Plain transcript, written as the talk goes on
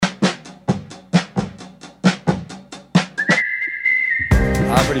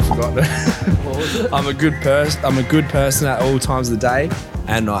I've already forgotten. What was it? I'm a good person at all times of the day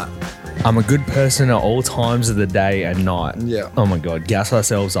and night. I'm a good person at all times of the day and night. Yeah. Oh my God. Gas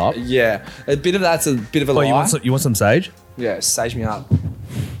ourselves up. Yeah, a bit of that's a bit of a lie. You want some sage? Yeah, sage me up.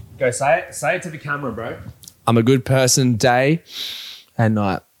 Go say it. Say it to the camera, bro. I'm a good person day and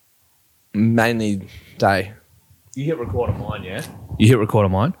night. Mainly day. You hit record on mine, yeah? You hit record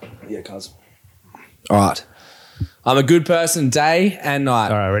on mine? Yeah, cuz. All right. I'm a good person day and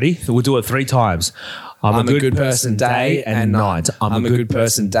night. All right, ready? So we'll do it 3 times. I'm a good person day and night. I'm a good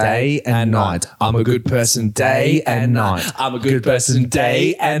person day and night. I'm a good person day and night. I'm a good person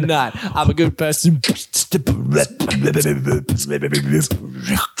day and night. I'm a good person.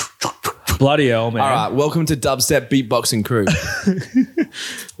 Bloody hell, man. All right, welcome to Dubstep Beatboxing Crew.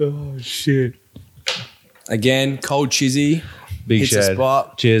 Oh, shit. Again, cold chizzy. Big hits the shed.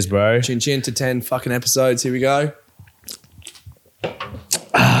 spot. Cheers, bro. Chin chin to 10 fucking episodes. Here we go.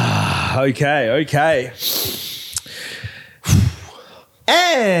 Okay.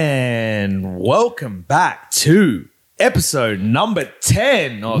 And welcome back to episode number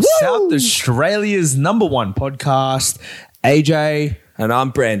 10 of South Australia's #1 podcast. AJ, And I'm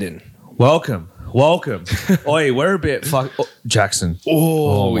Brandon. welcome. Oi, we're a bit Jackson.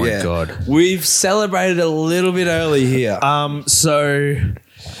 Oh my God. We've celebrated a little bit early here. So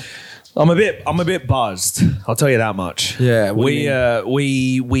I'm a bit buzzed. I'll tell you that much. Yeah, what do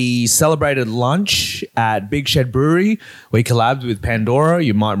you we celebrated lunch at Big Shed Brewery. We collabed with Pandora.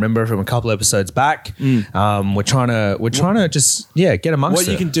 You might remember from a couple episodes back. We're trying to just get amongst What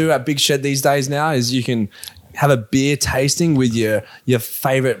it. you can do at Big Shed these days now is you can have a beer tasting with your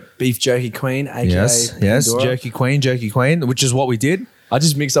favorite beef jerky queen, aka Yes, Pandora. Jerky Queen, which is what we did. I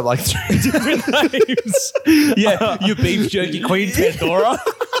just mixed up like 3 different names. Yeah, your beef jerky queen Pandora.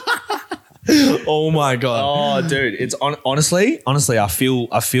 Oh my god. Oh, dude, it's honestly, I feel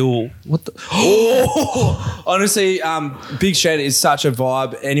what the Honestly, Big Shed is such a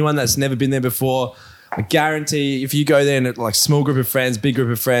vibe. Anyone that's never been there before, I guarantee if you go there and like small group of friends, big group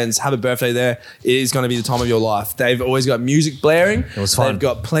of friends, have a birthday there, it is going to be the time of your life. They've always got music blaring. It was fun. They've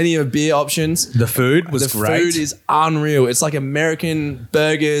got plenty of beer options. the food was The great. food is unreal. It's like American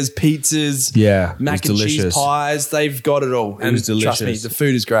burgers, pizzas, Yeah, it mac was and cheese delicious. pies. They've got it all. And was trust me, delicious. the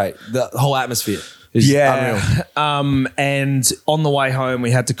food is great. The whole atmosphere is unreal. And on the way home,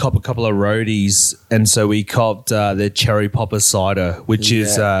 we had to cop a couple of roadies, and so we copped the cherry popper cider, which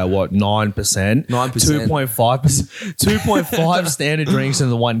is 9%, 9%. 2.5%, 2.5 standard drinks in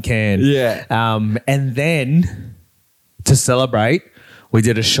the one can. Yeah. And then to celebrate, we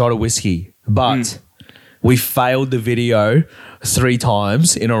did a shot of whiskey, but we failed the video 3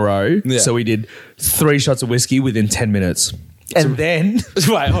 times in a row. Yeah. So we did 3 shots of whiskey within 10 minutes. And then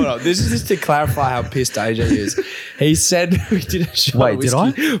Wait, hold on. This is just to clarify how pissed AJ is. He said we did a shot Wait, of did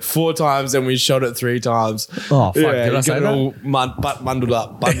whiskey 4 times and we shot it 3 times. Oh, fuck, did I you say got it that? all bundled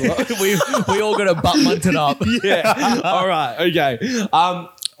up. we all got a butt munted up. Yeah. All right. Okay.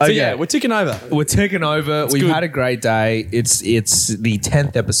 So Okay. yeah, we're ticking over. We're taking over. We've good. had a great day. It's the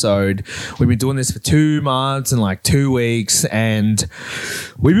 10th episode. We've been doing this for 2 months and like 2 weeks, and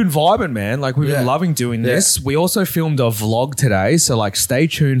we've been vibing, man. Like we've Yeah. been loving doing this. We also filmed a vlog today, so like stay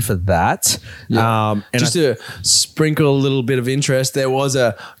tuned for that. And Just to sprinkle a little bit of interest, there was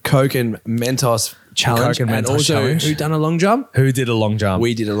a Coke and Mentos challenge, Coke and Mentos also challenge. who done a long jump? who did a long jump?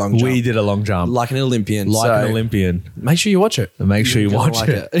 We did a long jump. We did a long jump. Like an Olympian. Like So an Olympian. Make sure you watch it. Make sure you You're gonna watch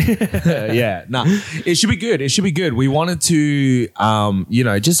like it. Yeah, no, it should be good. It should be good. We wanted to,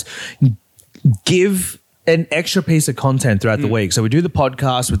 just give an extra piece of content throughout the week. So we do the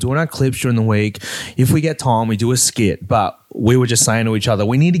podcast, we're doing our clips during the week. If we get time, we do a skit. But we were just saying to each other,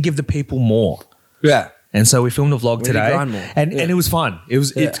 we need to give the people more. Yeah. And so we filmed a vlog need to today, grind more. and it was fun.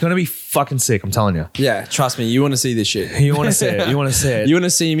 It's going to be fucking sick. I'm telling you. Yeah, trust me, you want to see this shit. You want to see it. You want to see it. You want to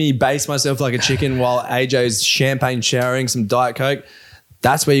see me base myself like a chicken while AJ's champagne showering some Diet Coke?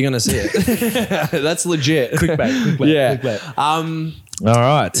 That's where you're going to see it. That's legit. Clickbait. Yeah. Clickbait. All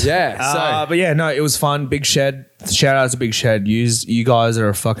right. Yeah, But yeah, no, it was fun. Big Shed. Shout out to Big Shed. You guys are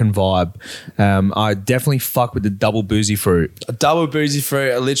a fucking vibe. I definitely fuck with the double boozy fruit. A double boozy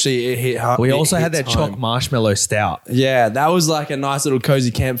fruit, literally it hit home. We also had that chalk marshmallow stout. Yeah, that was like a nice little cozy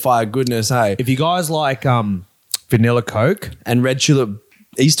campfire goodness, hey. If you guys like vanilla Coke, And red tulip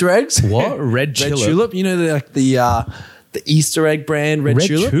Easter eggs. what? Red Tulip? You know, the Easter egg brand, Red Red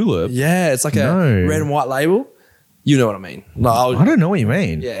Tulip? Tulip? Yeah, it's like No. a red and white label. You know what I mean. Like, I don't know what you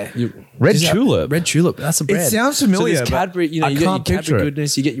mean. Yeah, Red Tulip? Red Tulip. That's a brand. sounds familiar, So there's but Cadbury. You know, I you get can't your picture Cadbury it.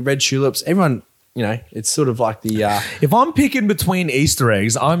 goodness. You get your red tulips. Everyone, you know, it's sort of like the If I'm picking between Easter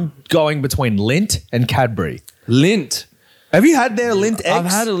eggs, I'm going between Lindt and Cadbury. Lindt. Have you had their Lindt eggs? I've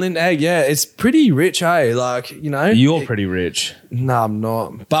had a Lindt egg. Yeah, it's pretty rich, eh? Like, you know. You're pretty rich. No, I'm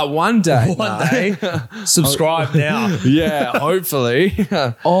not. But one day. One day. Subscribe now. Yeah, hopefully.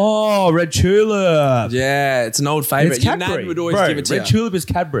 Oh, Red Tulip. Yeah, it's an old favorite. It's Your Cadbury. nan would always Bro, give it to Red you. Tulip is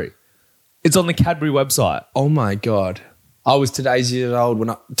Cadbury. It's on the Cadbury website. Oh my God. I was today's years old when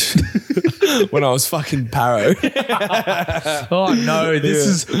I when I was fucking Paro. Oh no,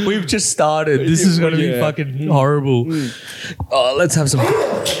 we've just started. This is gonna be Yeah. fucking horrible. Oh, let's have some.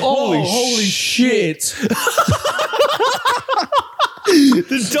 Holy shit.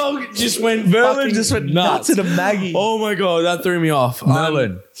 The dog just went Merlin just went nuts at a Maggie. Oh my God, that threw me off.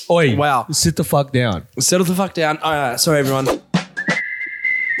 Merlin. Oi. Wow. Sit the fuck down. Settle the fuck down. All right, sorry everyone.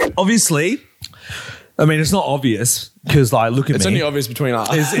 Obviously, I mean, it's not obvious because, like, look at It's me. only obvious between us.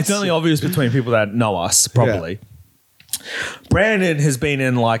 It's only obvious between people that know us, probably. Brandon has been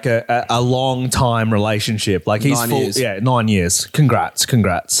in like a long time relationship. Like he's 9 full, years. 9 years. Congrats.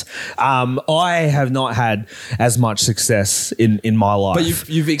 I have not had as much success in my life. But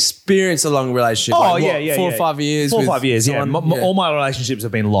you've experienced a long relationship. Oh, like, yeah. 4 or 5 years. 4 or with 5 years, someone? yeah. All my relationships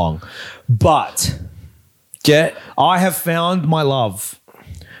have been long. But I have found my love.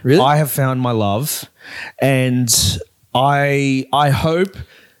 Really? I have found my love, and I hope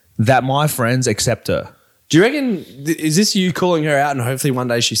that my friends accept her. Do you reckon, is this you calling her out and hopefully one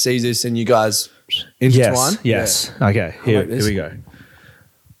day she sees this and you guys intertwine? Yes. Okay. Here this. we go.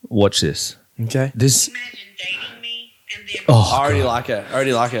 Watch this. Yeah. Okay. This. Imagine dating me and then Oh, I already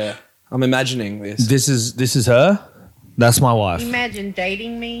like her. I'm imagining this. this is her. That's my wife. imagine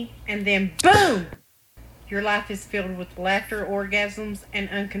dating me and then boom, your life is filled with laughter, orgasms, and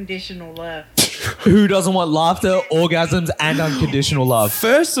unconditional love. Who doesn't want laughter, orgasms, and unconditional love?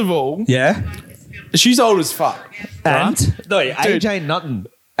 First of all, Yeah. she's old as fuck. And no, AJ ain't nothing.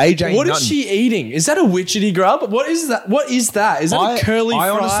 AJ ain't What is nothing. she eating? Is that a witchetty grub? What is that? What is that? Is that I- a curly I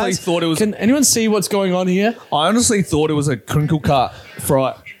fries? honestly thought it was- Can anyone see what's going on here? I honestly thought it was a crinkle cut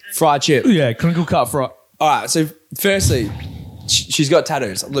fry. Fried chip. Yeah, crinkle cut fry. All right. So firstly, she's got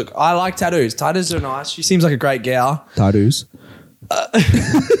tattoos. Look, I like tattoos. Tattoos are nice. She seems like a great gal. Tattoos.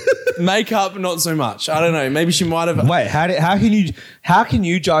 Makeup, not so much. I don't know. Maybe she might have. Wait, how can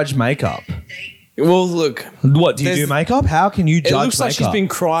you judge makeup? Well, look. What do you do There's- makeup? How can you judge It looks like she's makeup? been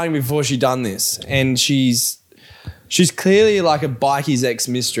crying before she done this, and she's clearly like a bikie's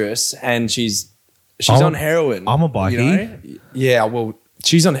ex-mistress, and she's I'm a- on heroin. I'm a bikie. You know? Yeah, well,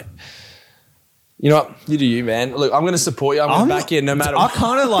 she's on. You know what? You do you, man. Look, I'm going to support you. I'm going to back you no matter I what.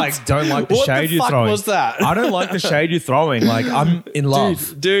 kind of like don't like the What the shade you're fuck throwing. was that? I don't like the shade you're throwing. Like I'm in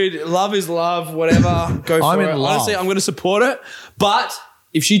love. Dude, love is love. Whatever, go for I'm it. in love. Honestly, I'm going to support it. But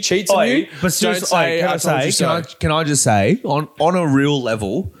if she cheats on you, but don't seriously, say can I told you so. can I just say on a real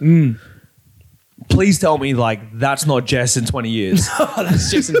level? Please tell me like that's not Jess in 20 years. That's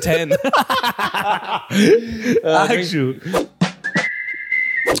just in 10. Actually.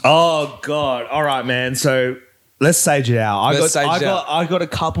 Oh God! All right, man. So let's sage it out. I got a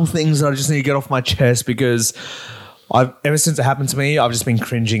couple things that I just need to get off my chest because ever since it happened to me, I've just been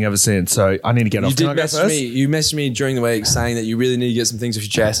cringing ever since. So I need to get off. You did Can I go message first? me. You messaged me during the week saying that you really need to get some things off your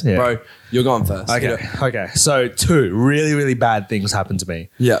chest, Yeah. bro. You're going first. Okay. So 2 really, really bad things happened to me.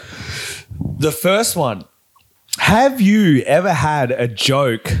 Yeah. The first one, have you ever had a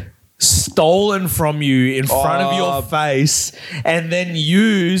joke stolen from you in front of your face and then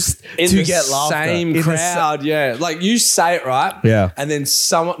used In to the get laughter? same In the crowd, yeah. Like you say it right, Yeah. and then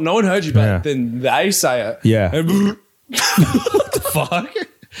no one heard you, but Yeah. then they say it, Yeah. And Fuck.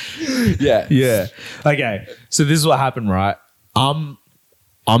 yeah, Yeah. Okay. So this is what happened, right? I'm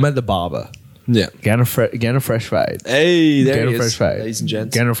at the barber. yeah. Getting a fresh fade. Hey, there Getting he a fresh is, fade. ladies and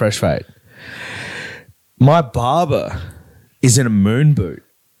gents. Getting a fresh fade. My barber is in a moon boot.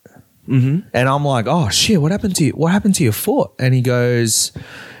 And I'm like, oh shit, what happened to you? What happened to your foot? And he goes,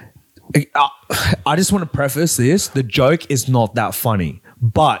 I just want to preface this. The joke is not that funny,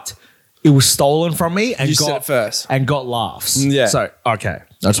 but it was stolen from me and You said it first. and got laughs. Yeah. So, okay.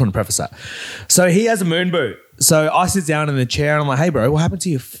 I just want to preface that. So he has a moon boot. So I sit down in the chair and I'm like, hey bro, what happened to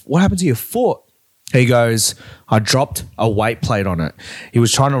your foot? He goes, I dropped a weight plate on it. He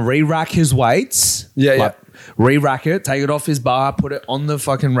was trying to re-rack his weights. Yeah. Re-rack it, take it off his bar, put it on the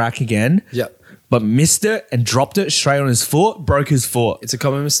fucking rack again. Yep. But missed it and dropped it straight on his foot, broke his foot. It's a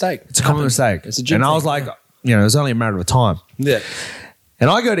common mistake. It's a common mistake. It's a gym and I thing, was like, it was only a matter of time. Yeah. And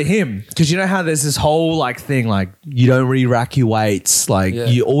I go to him because you know how there's this whole like thing, like you don't re-rack your weights, like Yeah.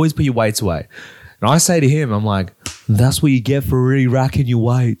 you always put your weights away. And I say to him, I'm like, that's what you get for re-racking your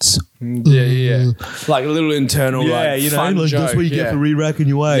weights. Yeah. Like a little internal, fun joke. that's what you get for re-racking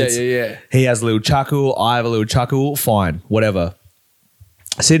your weights. Yeah. He has a little chuckle. I have a little chuckle. Fine, whatever.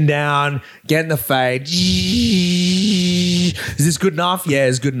 Sitting down, getting the fade. Is this good enough? Yeah,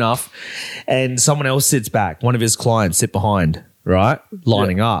 it's good enough. And someone else sits back. One of his clients sit behind, right?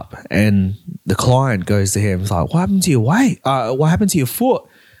 Lining up. And the client goes to him. He's like, what happened to your weight? What happened to your foot?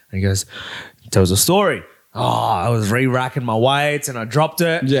 And he goes, tells a story. Oh, I was re-racking my weights and I dropped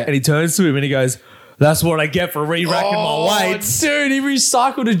it. Yeah. And he turns to him and he goes, that's what I get for re-racking my weights. Dude, he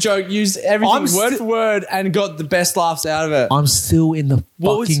recycled a joke, used everything word for word, and got the best laughs out of it. I'm still in the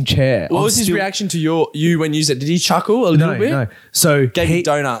fucking chair. What was his reaction to you when you said? Did he chuckle a little bit? No. So Gave you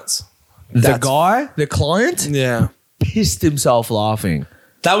donuts. the client, Yeah. pissed himself laughing.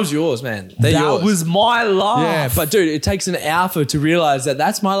 That was yours, man. They're yours. That was my laugh. Yeah, but dude, it takes an alpha to realize that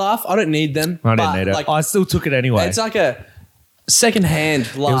that's my laugh. I don't need them. I didn't need it. Like, I still took it anyway. it's like a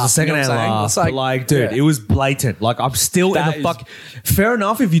second-hand laugh. It was a second-hand you know what I'm saying? laugh. It's like, But dude, yeah. it was blatant. Like, I'm still That in the fuck. Fair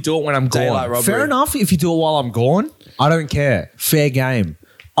enough if you do it when I'm Daylight gone. robbery. Fair enough if you do it while I'm gone. I don't care. Fair game.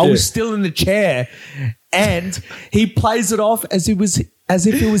 I was still in the chair, and he plays it off as if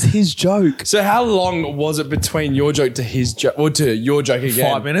it was his joke. So how long was it between your joke to his joke, or to your joke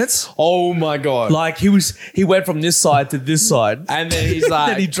again? 5 minutes. Oh my god! Like he went from this side to this side, And then he's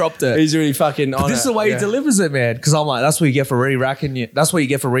like, then he dropped it. He's really fucking on This is the way he delivers it, man. Because I'm like, that's what you get for re-racking you. That's what you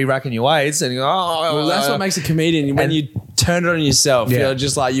get for re-racking your weights. And you go, Well, that's what makes a comedian when And- you turn it on yourself. Yeah. You're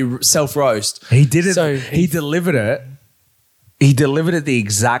just like you self roast. He did it. So he delivered it. He delivered it the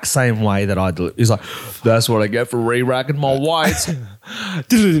exact same way that I delivered. He's like, that's what I get for re-racking my weights.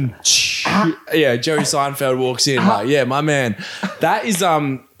 Yeah, Jerry Seinfeld walks in like, yeah, my man. That is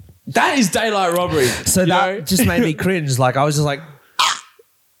daylight robbery. So you that know? just made me cringe. Like I was just like,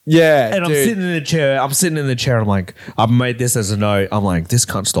 yeah, and I'm dude. sitting in the chair. I'm like, I've made this as a note. I'm like, this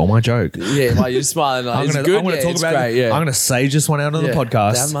cunt stole my joke. Yeah, like you're smiling. Like, I'm it's gonna good. talk it's about great, it. Yeah. I'm gonna sage this one out on the Yeah.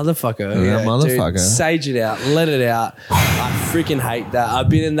 podcast. That motherfucker. That motherfucker. Dude, sage it out. Let it out. I freaking hate that. I've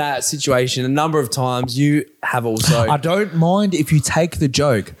been in that situation a number of times. You have also. I don't mind if you take the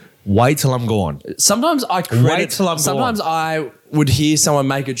joke. Wait till I'm gone. Sometimes I credit. Wait till I'm sometimes gone. I would hear someone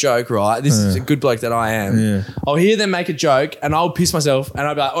make a joke, right? This is a good bloke that I am. Yeah. I'll hear them make a joke and I'll piss myself and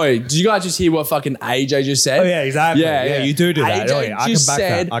I'll be like, "Oi, did you guys just hear what fucking AJ just said?" Oh, yeah, exactly. Yeah, you do that. AJ Oh, yeah, I can just back that.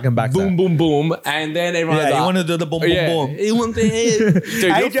 said, I can back boom, that. boom, boom, and then everyone's Yeah, like, you want to do the boom, boom, boom. He want the head. Dude,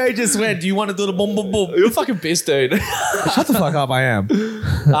 you're, AJ just went, do you want to do the boom, boom, boom? you're fucking pissed, dude. Shut the fuck up, I am.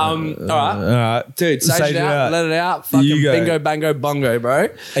 All right. Dude, sage it out, let it out. Fucking You go. bingo, bango, bongo, bro.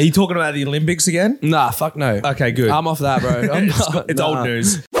 Are you talking about the Olympics again? Nah, fuck no. Okay, good. I'm off that, bro. It's old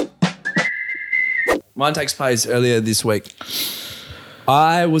news. Mine takes place earlier this week.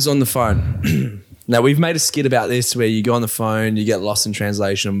 I was on the phone. Now, we've made a skit about this where you go on the phone, you get lost in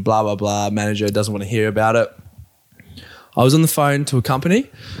translation, blah, blah, blah. Manager doesn't want to hear about it. I was on the phone to a company.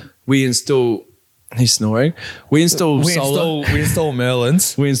 We install... He's snoring. We install solar... We install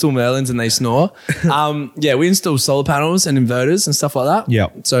Merlins. We install Merlins and they snore. We install solar panels and inverters and stuff like that.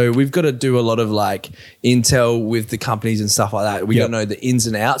 Yep. So we've got to do a lot of like intel with the companies and stuff like that. We got to know the ins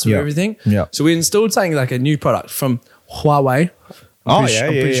and outs of Yep. everything. Yep. So we installed something like a new product from Huawei. I'm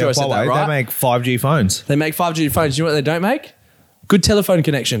pretty sure I said that right. They make 5G phones. They make 5G phones. You know what they don't make? Good telephone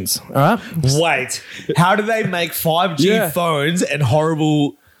connections. All right. Wait, how do they make 5G Yeah. phones and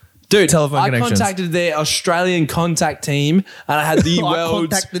horrible... Dude, Telephone I connections. contacted their Australian contact team and I had the I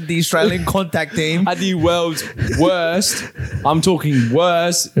world's... contacted the Australian contact team. had the world's worst, I'm talking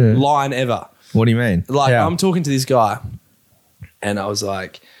worst line ever. What do you mean? Like, How? I'm talking to this guy and I was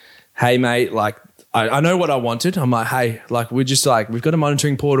like, hey, mate, like, I know what I wanted. I'm like, hey, like, we've got a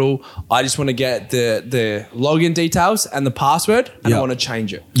monitoring portal. I just want to get the login details and the password and I Yep. want to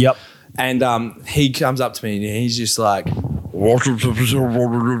change it. Yep. And he comes up to me and he's just like, I'm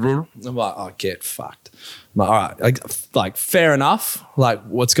like, oh, get fucked. I'm like, all right, like fair enough. Like,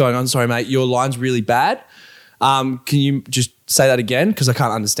 what's going on? Sorry, mate, your line's really bad. Can you just say that again? Because I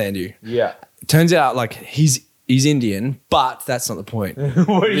can't understand you. Yeah. Turns out, like, he's Indian, but that's not the point.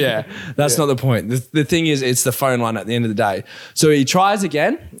 That's not the point. The thing is, it's the phone line at the end of the day. So he tries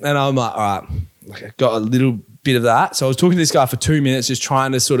again, and I'm like, all right, like, I got a little bit of that. So I was talking to this guy for 2 minutes, just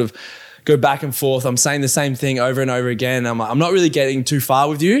trying to sort of go back and forth. I'm saying the same thing over and over again. I'm like, I'm not really getting too far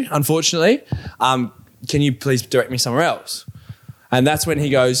with you, unfortunately. Can you please direct me somewhere else? And that's when he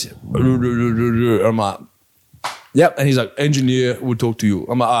goes, I'm like, yep. And he's like, engineer will talk to you.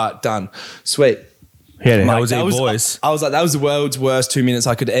 I'm like, all right, done. Sweet. Yeah, Like, that was a voice. I was like, that was the world's worst 2 minutes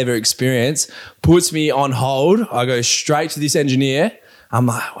I could ever experience. Puts me on hold. I go straight to this engineer. I'm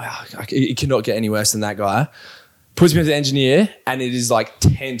like, wow, it cannot get any worse than that guy. Puts me with the engineer, and it is like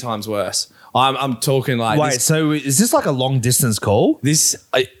 10 times worse. I'm talking like Wait, so is this like a long distance call?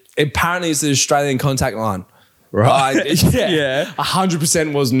 Apparently it's the Australian contact line. Right.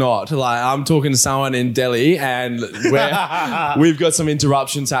 100% was not. Like, I'm talking to someone in Delhi and we've got some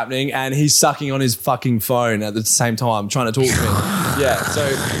interruptions happening and he's sucking on his fucking phone at the same time trying to talk to me. Yeah. So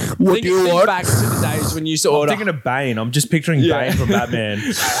think back to the days when you used to order. I'm thinking of Bane. I'm just picturing Bane from Batman.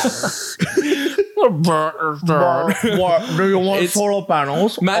 What? Do you want solar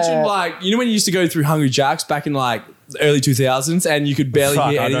panels? Imagine like, you know when you used to go through Hungry Jack's back in like the early 2000s and you could barely hear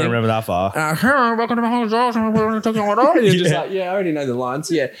anything? I don't remember that far. Welcome to my Hungry Jack's. And you're just like, I already know the lines.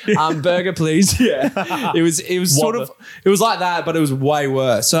 Yeah. Burger, please. Yeah. It was sort of, it was like that, but it was way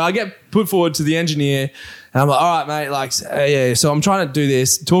worse. So I get put forward to the engineer and I'm like, all right, mate. Like, yeah. So I'm trying to do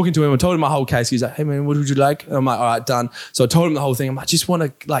this, talking to him. I told him my whole case. He's like, hey, man, what would you like? And I'm like, all right, done. So I told him the whole thing. I'm like, I just want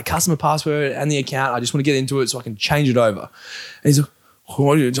to like customer password and the account. I just want to get into it so I can change it over. And he's like,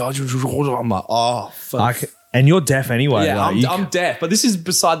 I'm like, oh, fuck. And you're deaf anyway. Yeah, like, I'm deaf, but this is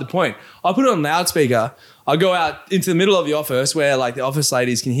beside the point. I put it on loudspeaker. I go out into the middle of the office where like the office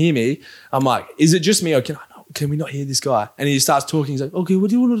ladies can hear me. I'm like, is it just me or can we not hear this guy? And he starts talking. He's like, okay, what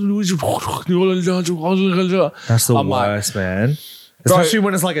do you want to do? That's the worst, man. Especially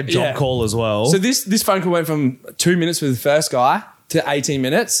when it's like a job call as well. So this phone call went from 2 minutes with the first guy to 18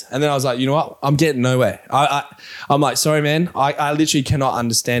 minutes. And then I was like, you know what? I'm getting nowhere. I'm like, sorry, man. I literally cannot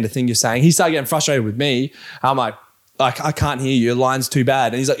understand a thing you're saying. He started getting frustrated with me. I'm like, I can't hear you. Your line's too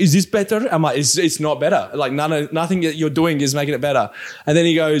bad. And he's like, is this better? I'm like, it's not better. Like nothing that you're doing is making it better. And then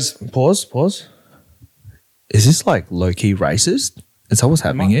he goes, Pause. Is this like low-key racist? Is that what's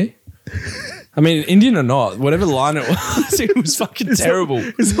happening here? I mean, Indian or not, whatever line it was fucking terrible.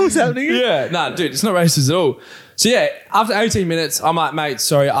 Is that what's happening here? Yeah. Nah, dude, it's not racist at all. So yeah, after 18 minutes, I'm like, mate,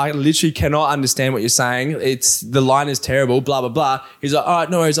 sorry, I literally cannot understand what you're saying. The line is terrible, blah, blah, blah. He's like, all right,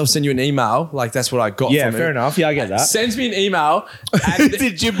 no worries, I'll send you an email. Like, that's what I got from him. Yeah, fair enough. Yeah, I get that. Sends me an email. And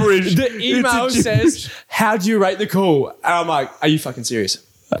It's gibberish. The email says, how do you rate the call? And I'm like, are you fucking serious?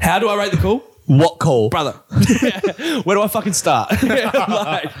 How do I rate the call? What call? Brother, where do I fucking start?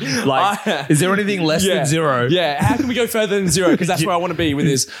 Is there anything less than zero? Yeah, how can we go further than zero? Because that's where I want to be with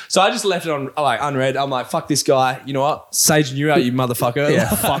this. So I just left it on like unread. I'm like, fuck this guy. You know what? Saging you out, you motherfucker. Yeah,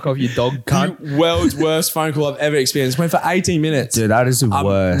 fuck off, you dog cunt. The world's worst phone call I've ever experienced. Went for 18 minutes. Dude, that is the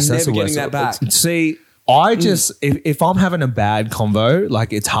worst. That's the Never worst. getting that back. See, I just, if I'm having a bad convo,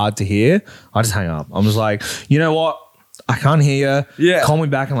 like it's hard to hear, I just hang up. I'm just like, you know what? I can't hear you. Yeah. Call me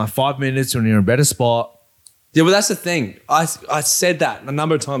back in like 5 minutes when you're in a better spot. Yeah, well, that's the thing. I said that a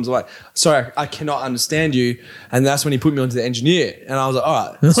number of times. Like, sorry, I cannot understand you. And that's when he put me onto the engineer. And I was like,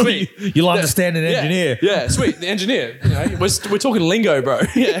 all right, sweet. You'll understand an engineer. Yeah, sweet. The engineer. You know, we're talking lingo, bro.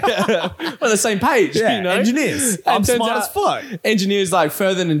 Yeah. We're on the same page. Yeah, you know? engineers. And I'm turns smart out as fuck. Engineers like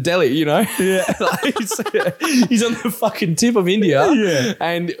further than Delhi, you know? Yeah. Like, he's on the fucking tip of India. Yeah.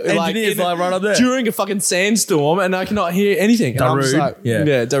 And engineers like right up there. During a fucking sandstorm and I cannot hear anything. And I'm just Darude. like,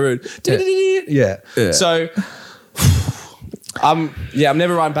 Yeah. Darude. Yeah. So I'm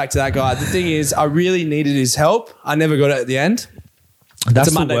never running back to that guy. The thing is, I really needed his help. I never got it at the end. That's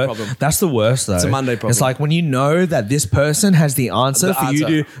a Monday the problem. That's the worst, though. It's a Monday problem. It's like when you know that this person has the answer for you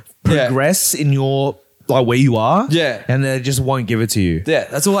to progress in your like where you are. Yeah. And they just won't give it to you. Yeah,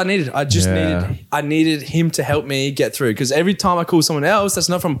 that's all I needed. I needed him to help me get through because every time I call someone else that's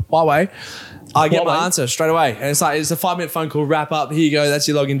not from Huawei, I get my answer straight away. And it's like, it's a 5-minute phone call, wrap up. Here you go. That's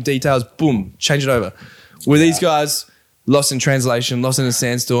your login details. Boom. Change it over. With these guys, lost in translation, lost in a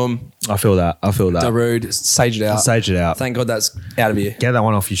sandstorm. I feel that. Darude, sage it out. Sage it out. Thank God that's out of here. Get that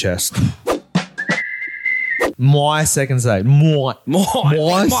one off your chest. My second stage. My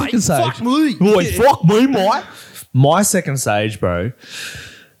second stage. Fuck me. Boy, fuck me, mate. My second stage, bro.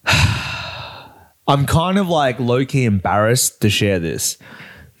 I'm kind of like low-key embarrassed to share this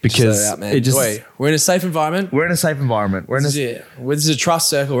because we're in a safe environment. We're in a safe environment. This is a trust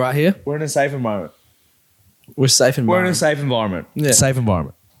circle right here. We're in a safe environment. We're safe environment. We're in a safe environment. Yeah. Safe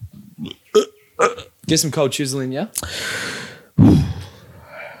environment. Get some cold chiseling, yeah?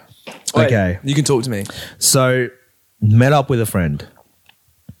 Okay. You can talk to me. So, met up with a friend.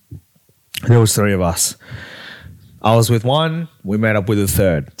 There was 3 of us. I was with one. We met up with a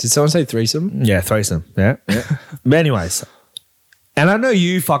third. Did someone say threesome? Yeah, threesome. Yeah. But anyways, and I know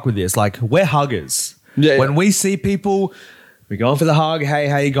you fuck with this. Like, we're huggers. Yeah. When we see people, we're going for the hug. Hey,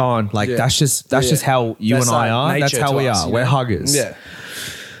 how you going? Like, that's just how you and I are. That's how we are. We're huggers. Yeah.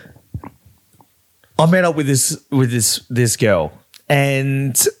 I met up with this girl,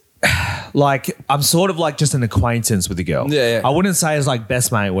 and like I'm sort of like just an acquaintance with the girl. Yeah, yeah. I wouldn't say it's like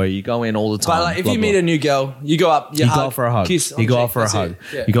best mate where you go in all the time. But like, if blah, you blah. meet a new girl, you go up, you You hug, go out for a hug. kiss. You go on out for a cheek. hug.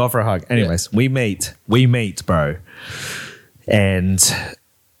 That's it. Yeah. You go out for a hug. Anyways, we meet, bro. And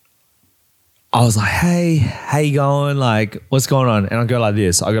I was like, hey, how you going? Like, what's going on? And I go like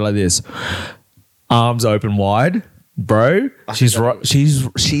this. Arms open wide, bro. She's right.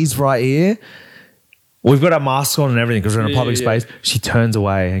 She's right here. We've got our masks on and everything because we're in a public space. She turns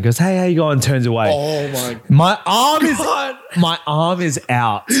away and goes, hey, how you going? Turns away. Oh my My arm God. my arm is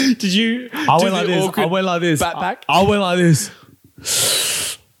out. Did you? I went like this. I went like this. Backpack. I went like this.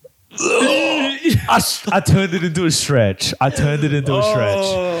 I turned it into a stretch.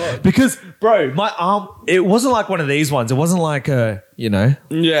 Because, bro, my arm. It wasn't like one of these ones. It wasn't like a, Yeah,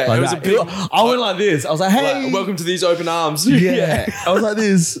 like it was that. a big. I went like this. I was like, hey, Like, welcome to these open arms. yeah. I was like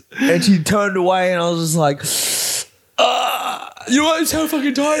this, and she turned away, and I was just like, You know how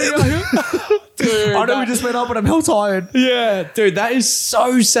fucking tired you are? Dude, I know we just went up, but I'm hell tired. Yeah, dude, that is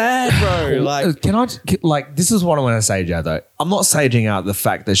so sad, bro. Like, Can I like? This is what I want to sage out though. I'm not saging out the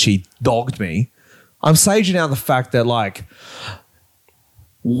fact that she dogged me. I'm saging out the fact that like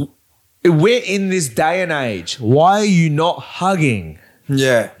we're in this day and age. Why are you not hugging?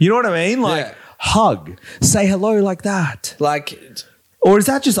 yeah, You know what I mean? Like Yeah. hug, say hello like that. like Or is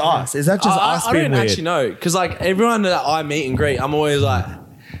that just us? Is that just us I being don't weird? actually know because like everyone that I meet and greet, I'm always like,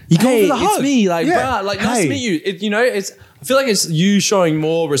 You go hey, for the hug. it's me, like, Yeah. bruh, like, nice Hey. to meet you. It's I feel like it's you showing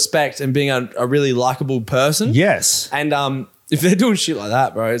more respect and being a really likable person. Yes. And if they're doing shit like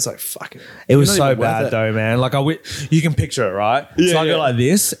that, bro, it's like fucking. It was you're so not even worth bad it. though, man. Like you can picture it, right? Yeah, so I go yeah. like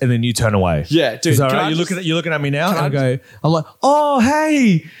this, and then you turn away. Yeah, dude, Is that can right? I You're looking at me now, and I I go, I'm like, oh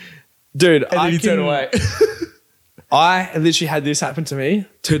hey, Dude, and then you turn away. I literally had this happen to me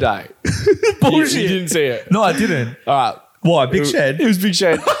today. Bullshit. You didn't see it. No, I didn't. All right. Why? Big shed. It was Big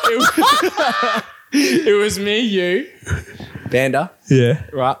Shed. It was me, you, Banda, Yeah.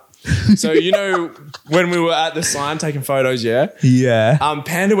 right? So you know when we were at the sign taking photos, yeah. Yeah.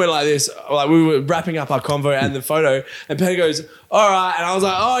 Panda went like this, like we were wrapping up our convo and the photo, and Panda goes, "All right," and I was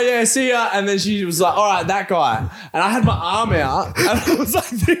like, "Oh yeah, see ya." And then she was like, "All right, that guy," and I had my arm out, and I was like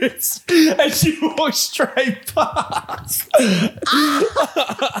this, and she walked straight past,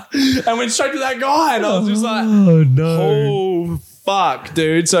 and went straight to that guy, and I was just like, Oh no. "Oh fuck,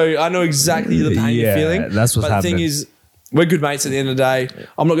 dude!" So I know exactly the pain Yeah, you're feeling. that's what's but the happening. thing is, we're good mates at the end of the day.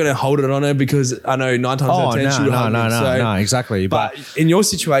 I'm not going to hold it on her because I know 9 times out Oh of 10 she would hug me. So- no, exactly. But in your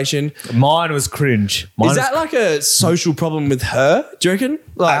situation, mine was cringe. Mine is that like a social problem with her? Do you reckon?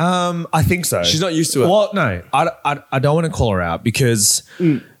 Like, I think so. she's not used to it. Well, no, I don't want to call her out because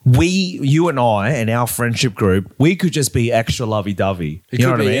you and I and our friendship group, we could just be extra lovey-dovey. You know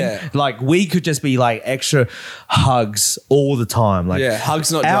could what I be, mean? yeah. Like we could just be like extra hugs all the time. Like Yeah,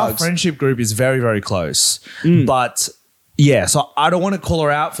 hugs, not our drugs. friendship group is very, very close. But yeah, so I don't want to call her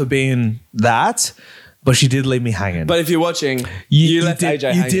out for being that, but she did leave me hanging. But if you're watching, you left did,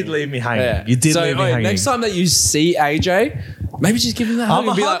 AJ you hanging. did leave me hanging. Yeah. You did so, leave me wait, hanging. next time that you see AJ, maybe just give him that hug I'm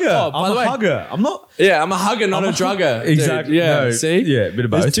a and be hugger. like, "Oh, by I'm the a way, hugger. I'm not. yeah, I'm a hugger, not a drugger." Dude. Exactly. Yeah. No. See. Yeah, a bit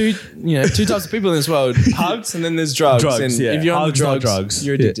of There's both. two types of people in this world: hugs, and then there's drugs. Drugs, And yeah. if you're on the Hugs, not drugs,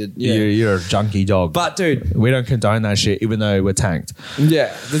 you're addicted. Yeah. You're a junkie dog. But dude, we don't condone that shit, even though we're tanked.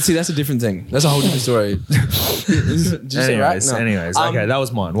 yeah, see, that's a different thing. That's a whole different story. Did you say it right? No. Anyways, okay, that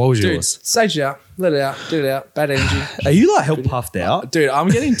was mine. What was Dude, yours? sage it out, let it out, get it out. Bad energy. Are you like hell puffed out? Dude, I'm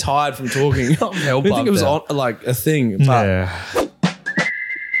getting tired from talking. I'm hell I didn't think it was pumped on, like a thing, but Yeah.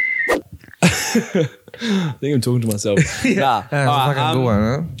 I think I'm talking to myself. Nah. Yeah, All it's a right, fucking good one,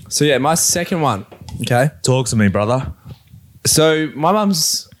 huh? So yeah, my second one. Okay. Talk to me, brother. So my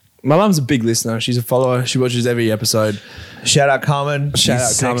mum's a big listener. She's a follower. She watches every episode. Shout out Carmen. Shout You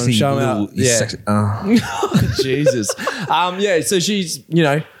out Carmen. sexy Shout little- out. you Yeah. sexy- Jesus. Yeah. So she's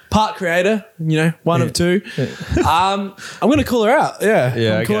part creator. One of two. I'm gonna call her out. Yeah.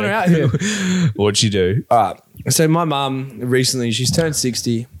 Yeah, I'm calling okay. her out here. What'd she do? All right. So my mum recently, she's turned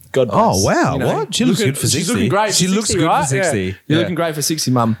 60. God bless. Oh, wow. What? She looks good for She's 60. looking great. She for looks 60, good for right? 60. Yeah. You're Yeah. looking great for 60,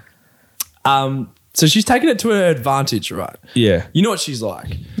 mum. So she's taken it to her advantage, right? Yeah. You know what she's like.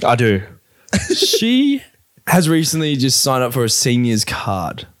 I do. She has recently just signed up for a seniors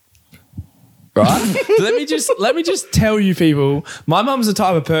card. Right? So let me just tell you people, my mum's the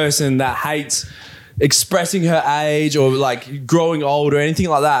type of person that hates expressing her age or like growing old or anything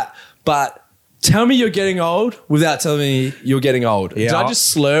like that. But tell me you're getting old without telling me you're getting old. Yeah, Did I just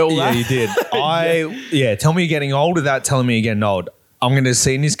slur all Yeah, that? you did. Tell me you're getting old without telling me you're getting old. I'm going to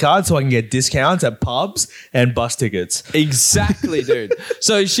seniors card so I can get discounts at pubs and bus tickets. Exactly, dude.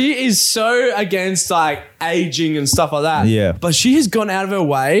 So she is so against like aging and stuff like that. Yeah. But she has gone out of her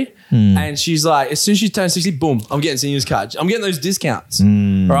way and she's like, as soon as she turns 60, boom, I'm getting seniors card. I'm getting those discounts. All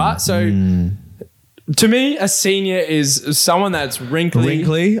right. So to me, a senior is someone that's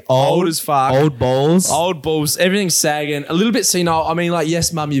wrinkly, old as fuck. Old balls, everything's sagging, a little bit senile. I mean, like,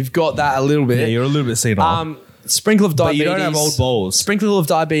 yes, mum, you've got that a little bit. Yeah, you're a little bit senile. Sprinkle of but diabetes. you don't have old balls. Sprinkle of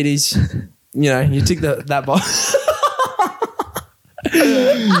diabetes. You know, you tick that box.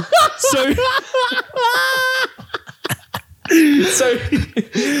 So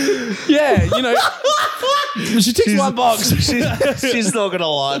yeah, you know, she ticks one box. She's not gonna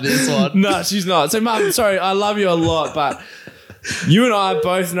like this one. No, she's not. So, Mum, sorry, I love you a lot, but you and I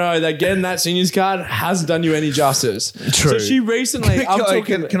both know that getting that seniors card hasn't done you any justice. True. So she recently,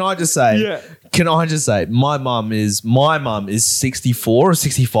 Can I just say? Yeah. Can I just say, my mum is 64 or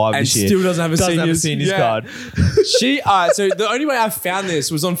 65 and this year. still doesn't have a seniors yeah. card. So the only way I found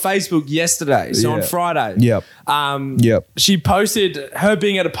this was on Facebook yesterday. So on Friday. Yep. She posted her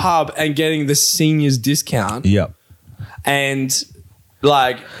being at a pub and getting the seniors discount. Yep. And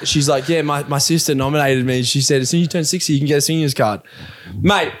like, she's like, yeah, my sister nominated me. She said, as soon as you turn 60, you can get a seniors card.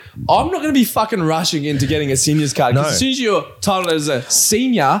 Mate, I'm not going to be fucking rushing into getting a seniors card. No. As soon as you're titled as a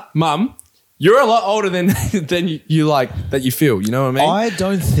senior, Mum, you're a lot older than you like that you feel. You know what I mean? I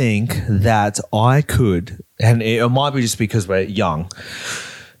don't think that I could, and it might be just because we're young,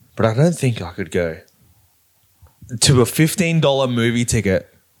 but I don't think I could go to a $15 movie ticket.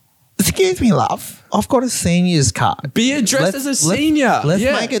 Excuse me, love. I've got a seniors card. Be addressed as a senior. Let's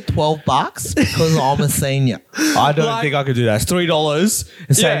make it $12 because I'm a senior. I don't think I could do that. It's $3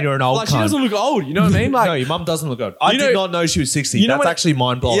 and saying you're an old like cunt. She doesn't look old. You know what I mean? Like, no, your mum doesn't look old. I did not know she was 60. That's actually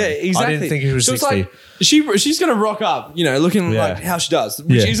mind blowing. Yeah, exactly. I didn't think she was 60. Like, she's gonna rock up, you know, looking like how she does,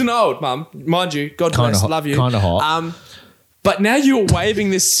 which isn't old, Mum, mind you. God bless, love you. Kind of hot. But now you're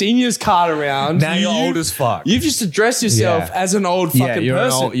waving this seniors card around. Now you're old as fuck. You've just addressed yourself as an old fucking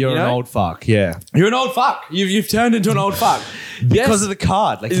person. You're an old fuck. Yeah, you're an old fuck. You've turned into an old fuck because of the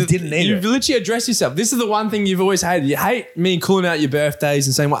card. Like you didn't need it. You've literally addressed yourself. This is the one thing you've always hated. You hate me calling out your birthdays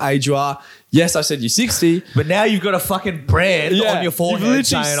and saying what age you are. Yes, I said you're 60, but now you've got a fucking brand on your forehead. You've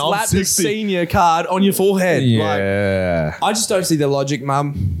literally saying slapped I'm 60. the senior card on your forehead. Yeah, like, I just don't see the logic,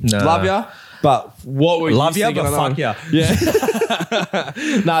 Mum. No. Love ya. But what were you thinking? But fuck ya. Yeah.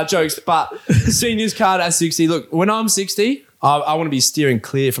 Nah, jokes. But seniors card at 60. Look, when I'm 60, I want to be steering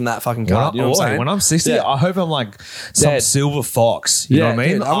clear from that fucking card. You know what I'm saying? When I'm 60, I hope I'm like some silver fox. You know what I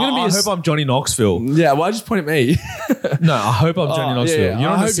mean? Dude, I hope I'm Johnny Knoxville. Yeah, why just point at me? No, I hope I'm Johnny Knoxville. Yeah, You're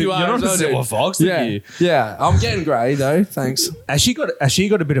I not hope you are. You're not a silver fox, yeah. you? Yeah, I'm getting grey though. Thanks. Has she got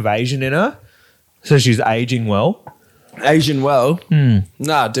a bit of Asian in her? So she's aging well. Asian well.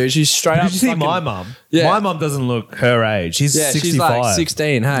 Nah, dude, she's straight up. Did you see fucking, my mum? Yeah. My mum doesn't look her age. She's 65. She's like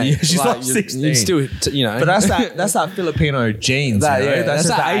 16. Hey, Yeah, she's like 16. You still, you know. But that's that Filipino genes. That, you know? yeah, that's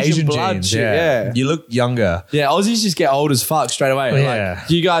just that the Asian Asian blood genes. shit, yeah. You look younger. Yeah, Aussies just get old as fuck straight away. Yeah. Like,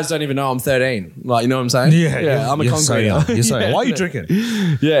 you guys don't even know I'm 13. Like, you know what I'm saying? Yeah, I'm a you're so concrete. young. You're so young. Why are you drinking?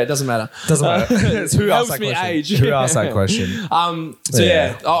 Yeah, it doesn't matter. Doesn't matter. Who asked helps that me question? age. Who asked that question? So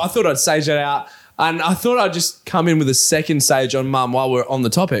yeah, I thought I'd sage that out. And I thought I'd just come in with a second sage on Mum while we're on the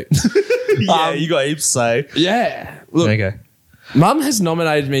topic. Yeah, you got heaps to say. Yeah. Look, Okay. Mum has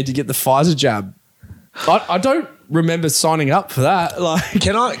nominated me to get the Pfizer jab. I don't remember signing up for that. Like,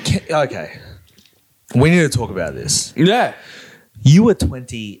 Okay. We need to talk about this. yeah. You were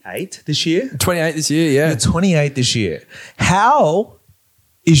 28 this year? 28 this year, yeah. You're 28 this year. How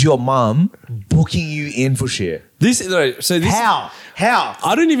is your mum booking you in for shit? How?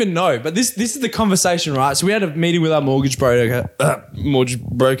 I don't even know, but this is the conversation, right? So we had a meeting with our mortgage broker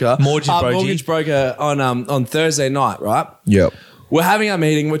on Thursday night, right? Yep. We're having our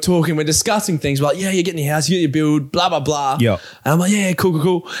meeting, we're talking, we're discussing things. We're like, yeah, you're getting your house, you get your build, blah, blah, blah. Yep. And I'm like, yeah,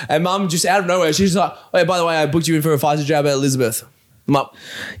 cool. And Mum just out of nowhere, she's like, oh, yeah, by the way, I booked you in for a Pfizer jab at Elizabeth. I'm up.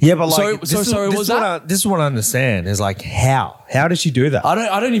 Yeah, but like, this is what I understand is like how did she do that?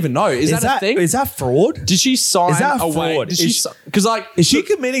 I don't even know. Is that a thing? Is that fraud? Did she sign Is that away? fraud? Because like, is she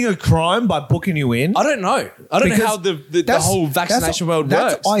committing a crime by booking you in? I don't know. I don't know how the whole vaccination world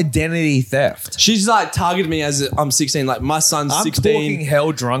works. That's identity theft. She's like targeted me as I'm 16. Like my son's 16. I'm talking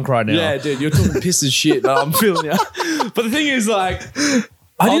hell drunk right now. Yeah, dude, you're talking piss as shit, but I'm feeling you. But the thing is, like,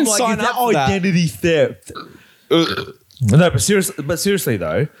 I didn't sign up for that. Identity theft. No, but seriously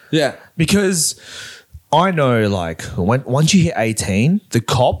though, yeah, because I know like once you hit 18, the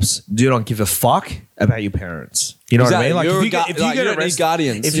cops do not give a fuck about your parents. You know what I Exactly. mean? Like You're if a you get, gu- if you like, get you don't need arrested,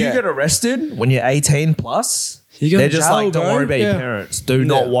 guardians. if you Yeah. get arrested when you're 18 plus, You go they're to just jail, like, don't bro. worry about Yeah. your parents. Do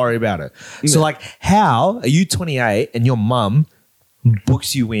not Yeah. worry about it. So Yeah. like, how are you 28 and your mum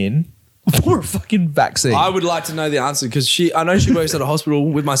books you in for a fucking vaccine? I would like to know the answer because I know she works at a hospital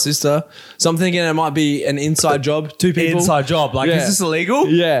with my sister. So I'm thinking it might be an inside job. 2 people. Inside job. Like, Yeah. is this illegal?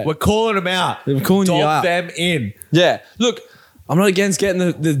 Yeah. We're calling them out. We're calling you Dog out. them in. Yeah. Look, I'm not against getting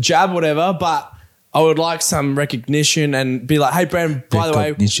the jab or whatever, but I would like some recognition and be like, hey, Brandon, by the way,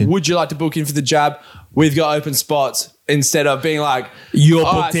 Recognition. would you like to book in for the jab? We've got open spots. Instead of being like, You're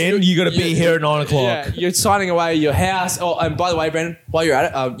 "All booked in, you got to be here at 9 o'clock. Yeah, you're signing away your house. Oh, and by the way, Brandon, while you're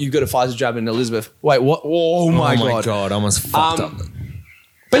at it, you've got a Pfizer jab in Elizabeth. Wait, what? Oh my god. I almost fucked up.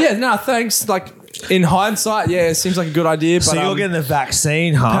 But yeah, no, thanks. Like in hindsight, yeah, it seems like a good idea. But So you're getting the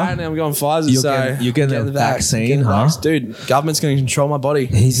vaccine, huh? apparently I'm going Pfizer. You're getting the vaccine, getting the huh? vax. Dude, government's going to control my body.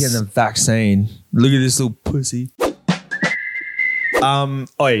 He's getting the vaccine. Look at this little pussy.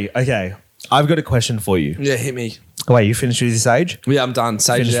 Okay. I've got a question for you. Yeah, hit me. Wait, you finished with this age? Yeah, I'm done.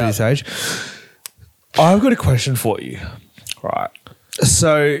 Sage Finished it with out. this age? I've got a question for you. Right.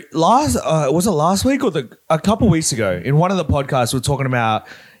 So was it last week or a couple weeks ago in one of the podcasts, we're talking about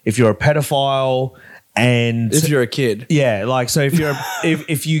if you're a pedophile and If you're a kid. yeah, like so if you're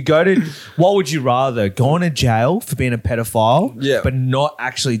if you go to what would you rather go into jail for being a pedophile Yeah. but not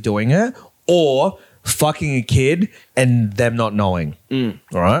actually doing it or fucking a kid and them not knowing?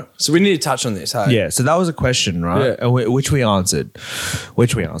 All right. So we need to touch on this, hey? Yeah, so that was a question, right? Yeah. And which we answered.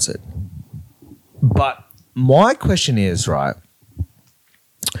 But my question is, right,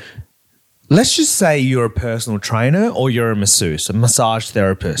 let's just say you're a personal trainer or you're a masseuse, a massage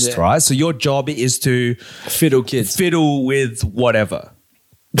therapist, Yeah. right? So your job is to Fiddle kids. fiddle with whatever.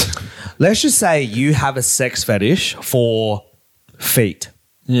 Let's just say you have a sex fetish for feet.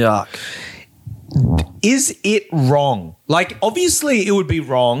 Yuck. Is it wrong? Like, obviously, it would be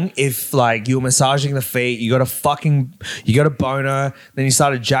wrong if, like, you were massaging the feet, you got a boner, then you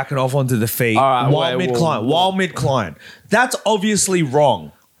started jacking off onto the feet All right, while wait, mid-climb. whoa. While mid-climb. That's obviously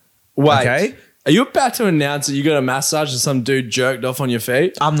wrong. Wait. Okay. Are you about to announce that you got a massage and some dude jerked off on your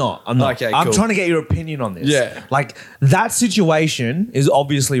feet? I'm not. Okay, I'm cool. trying to get your opinion on this. Yeah. Like, that situation is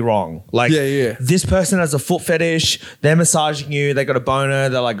obviously wrong. Like, Yeah. this person has a foot fetish, they're massaging you, they got a boner,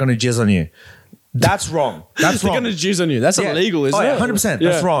 they're, like, going to jizz on you. That's wrong. That's They're wrong. going to jizz on you. That's illegal, isn't yeah, it? 100%.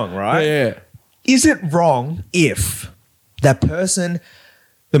 That's wrong, right? Yeah. Is it wrong if that person,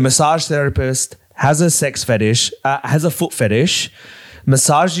 the massage therapist, has a sex fetish, has a foot fetish,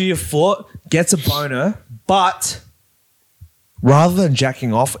 massages your foot, gets a boner, but rather than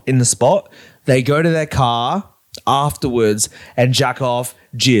jacking off in the spot, they go to their car afterwards and jack off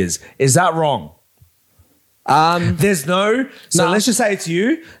jizz? Is that wrong? There's no. So Nah. let's just say it's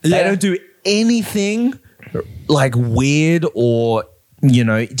you. They Yeah. don't do anything like weird or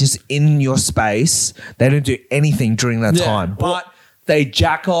just in your space. They don't do anything during that Yeah. time, but they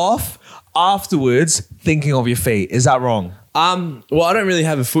jack off afterwards, thinking of your feet. Is that wrong? Well, I don't really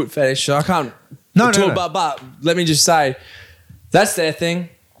have a foot fetish, so I can't No. But let me just say, that's their thing.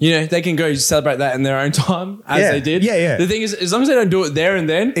 They can go celebrate that in their own time, as Yeah. they did. Yeah. The thing is, as long as they don't do it there and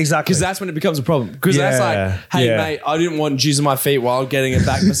then, Exactly. because that's when it becomes a problem. Because that's Yeah. like, hey, Yeah. mate, I didn't want jizz on my feet while getting a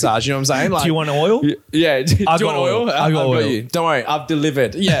back massage. You know what I'm saying? Like, Do you want oil? Yeah. Do you got want oil? oil. I got oil. you. Don't worry, I've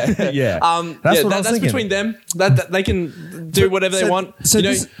delivered. Yeah. Yeah. That's what I was that's thinking. between them. That they can do whatever they want. so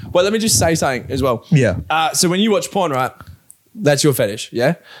this- Well, let me just say something as well. Yeah. So when you watch porn, right? That's your fetish,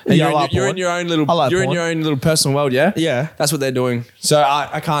 yeah. And Yeah, I you're, like you're porn. in your own little. I like you're in porn. your own little personal world, yeah. Yeah. That's what they're doing. So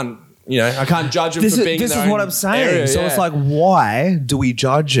I can't. I can't judge them This for is, being. this in is their what own I'm saying. area, So yeah. it's like, why do we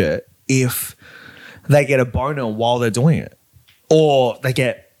judge it if they get a boner while they're doing it, or they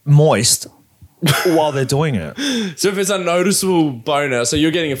get moist while they're doing it? So if it's a noticeable boner, so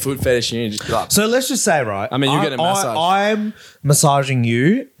you're getting a foot fetish, and you just like, So let's just say, right? I mean, you're getting a massage. I'm massaging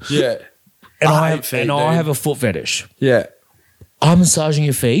you, yeah, and I I hate have, feet, and I dude. have a foot fetish. yeah. I'm massaging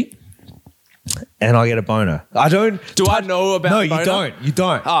your feet, and I get a boner. I don't. Do I know about? No, boner? you don't. You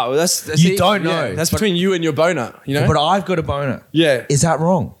don't. Oh, well, that's You don't know. That's between you and your boner. But I've got a boner. yeah, Is that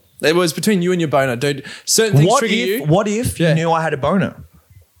wrong? it was between you and your boner, dude. Certain things trigger you. What if Yeah. you knew I had a boner?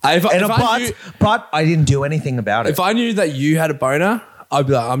 If But I didn't do anything about it. if I knew that you had a boner, I'd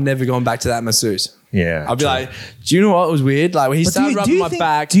be like, I'm never going back to that masseuse. Yeah, I'd be true. like, do you know what was weird? Like when he But do started you- do rubbing you my think-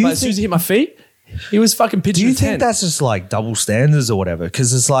 back, do you but as soon as he think- hit my feet, he was fucking pitching do you a think tent. that's just like double standards or whatever?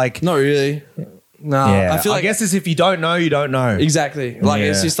 Because it's like, Not really. No, yeah, I feel like guess it's if you don't know, you don't know. exactly. Like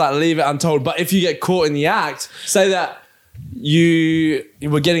it's Yeah. just like leave it untold. But if you get caught in the act, say that you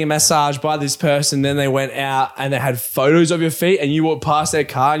were getting a massage by this person, then they went out and they had photos of your feet, and you walked past their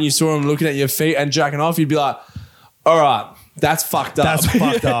car and you saw them looking at your feet and jacking off, you'd be like, All right, that's fucked up. That's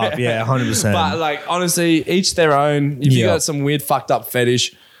fucked up. Yeah, 100%. But like honestly, each their own. If you Yeah. got some weird fucked up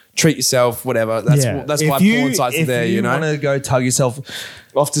fetish, treat yourself. Whatever. That's why porn sites are there. You know. want to go tug yourself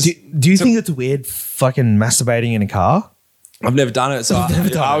Off to, do you think it's weird fucking masturbating in a car? I've never done it, so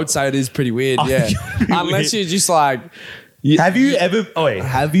I would say it is pretty weird. Yeah, think it'd be unless weird. you're just like. Have you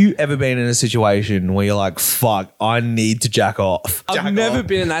ever been in a situation where you're like, fuck, I need to jack off? I've never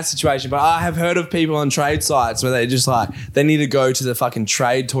been in that situation, but I have heard of people on trade sites where they just like they need to go to the fucking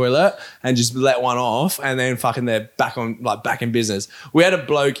trade toilet and just let one off, and then fucking they're back in business. We had a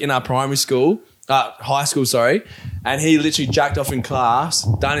bloke in our primary school, high school, sorry, and he literally jacked off in class,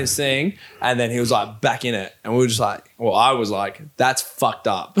 done his thing, and then he was like back in it, and we were just like, well, I was like, that's fucked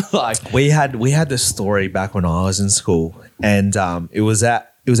up. Like We had this story back when I was in school, and it was at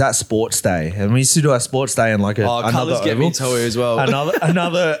sports day, and we used to do our sports day in like another colours get oval. me too as well.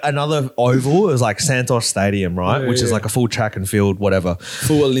 another oval. It was like Santos Stadium, right? Which is like a full track and field, whatever.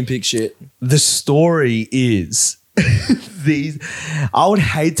 Full Olympic shit. The story is I would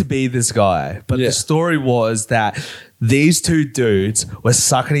hate to be this guy, but Yeah. the story was that these two dudes were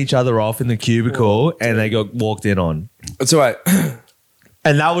sucking each other off in the cubicle, and they got walked in on. So wait,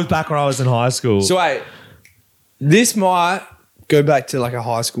 And that was back when I was in high school. so wait, this might go back to like a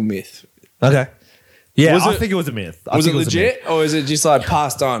high school myth. Okay. Yeah, Was I it- think it was a myth. Was it legit or is it just like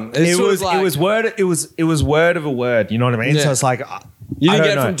passed on? It's It sort of was. like- It was word. It was word of a word. You know what I mean? Yeah. So it's like You I didn't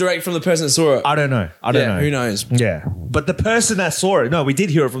don't get know. it direct from the person that saw it. I don't know. I don't Yeah, know. who knows? Yeah, but the person that saw it. No, we did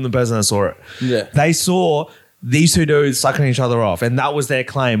hear it from the person that saw it. Yeah. They saw these two dudes sucking each other off, and that was their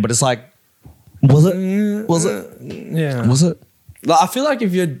claim. But it's like, was it? Was it? Yeah. Was it? Like, I feel like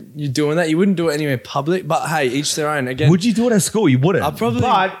if you're doing that, you wouldn't do it anywhere public. But hey, each their own. Again, Would you do it at school? You wouldn't. I probably-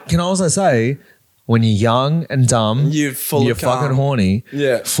 But can I also say, when you're young and dumb, You're full you're of cum. fucking horny.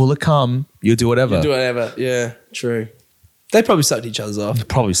 Yeah. Full of cum. You'll do whatever. do whatever. Yeah, true. They probably sucked each other's off.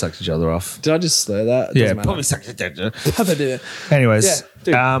 Probably sucked each other off. Did I just slur that? It Yeah, doesn't matter. probably sucked each other. Probably did it. Anyways, Yeah,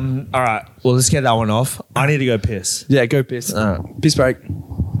 dude. all right. Well, let's get that one off. I need to go piss. Yeah, go piss. Alright. Piss break.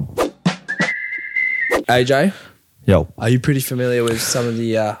 AJ, Yo. are you pretty familiar with some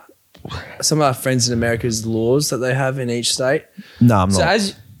of our friends in America's laws that they have in each state? No, I'm So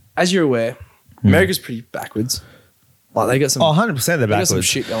not. as you're aware, America's pretty backwards. Like they got some, 100% they're they got backwards. some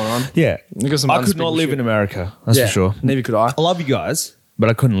shit going on. Yeah. They got some I could not unspeakable live shit. in America. That's Yeah, for sure. Neither could I. I love you guys, but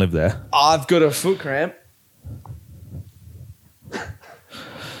I couldn't live there. I've got a foot cramp.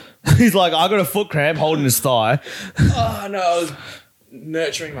 He's like, I got a foot cramp holding his thigh. Oh no, I was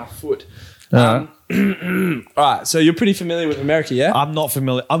nurturing my foot. Alright. All right, so you're pretty familiar with America, yeah? I'm not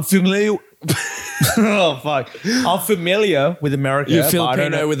familiar. I'm familiar. Oh, fuck. I'm familiar with America. You're but I don't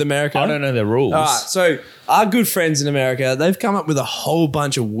Filipino know- with America. I don't know their rules. All right, so our good friends in America, they've come up with a whole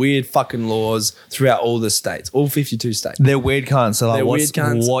bunch of weird fucking laws throughout all the states, all 52 states. They're weird cunts. So like, They're weird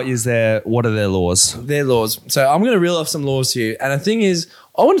cunts. what are their laws? Their laws. So I'm going to reel off some laws here. And the thing is,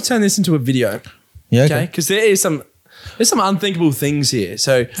 I want to turn this into a video, Yeah. okay? Because there's some unthinkable things here.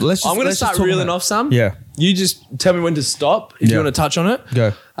 So Let's just- I'm going to let's start just talk reeling about it. off some. Yeah. You just tell me when to stop if Yeah. you want to touch on it.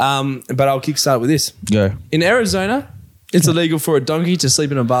 Go. But I'll kickstart with this. Go. In Arizona, it's illegal for a donkey to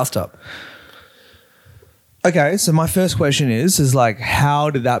sleep in a bathtub. Okay, so my first question is like, how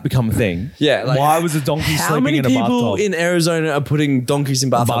did that become a thing? Yeah, like, why was a donkey How sleeping many in a people bathtub? in Arizona are putting donkeys in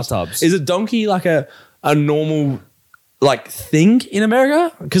bathtubs? Bathtubs. Is a donkey like a normal like thing in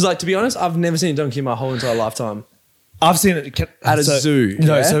America? Because like to be honest, I've never seen a donkey in my whole entire lifetime. I've seen it At a zoo,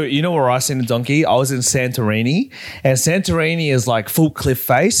 No, yeah? so you know where I seen a donkey? I was in Santorini, and Santorini is like full cliff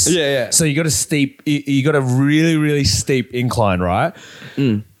face. Yeah, yeah. So you got a steep, you got a really, really steep incline, right?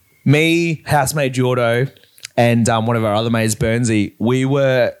 Mm. Me, housemate Jordo, and one of our other mates, Burnsy, we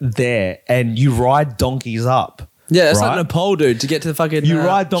were there, and you ride donkeys up. Yeah, that's right? like Nepal, dude, to get to the fucking. You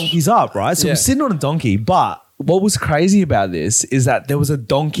ride donkeys up, right? So Yeah. we're sitting on a donkey, but what was crazy about this is that there was a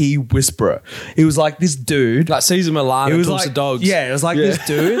donkey whisperer. It was like this dude. like Caesar Milan. It was talks like to dogs. Yeah, it was like this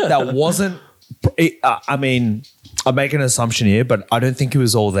dude that wasn't. I mean, I'm making an assumption here, but I don't think he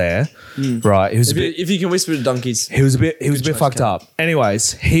was all there. Right? He was a bit. If you can whisper to donkeys, He was a bit. He was a bit choice, fucked Cam. up.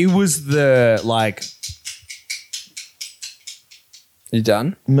 Anyways, he was the like you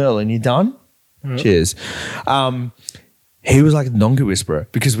done? Merlin. You done? Cheers. He was like a donkey whisperer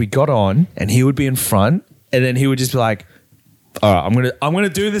because we got on and he would be in front and then he would just be like, "All right, I'm gonna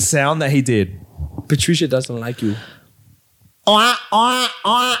do the sound that he did." Patricia doesn't like you.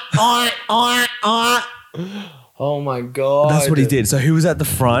 Oh my god, That's what he did. So he was at the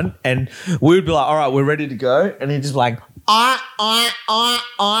front and we would be like, "All right, we're ready to go," and he'd just be like,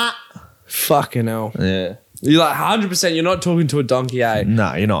 Fucking hell. "Yeah." You're like 100%. You're not talking to a donkey, eh?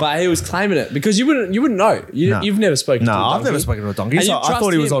 No, you're not. But he was claiming it because you wouldn't know. No. You've never spoken to a donkey. I've never spoken to a donkey. And So you I trust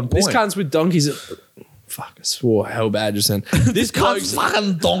thought he was him. on point. This cunt's with donkeys. Fuck, I swore hell bad just then. This bloke's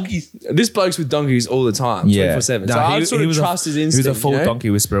fucking donkeys. This bloke's with donkeys all the time, 24/7. No, So I sort of trust his instinct. He was a full donkey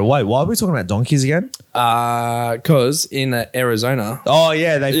whisperer. Wait, why are we talking about donkeys again? Because in Arizona, Oh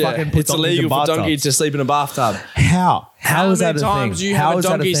yeah, they fucking put it's donkeys in illegal for donkey bathtubs. to sleep in a bathtub. How? How is many that a thing? times do you How have a is that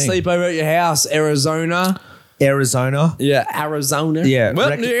donkey thing? sleep over at your house, Arizona? Arizona. Yeah, Arizona. Yeah, well,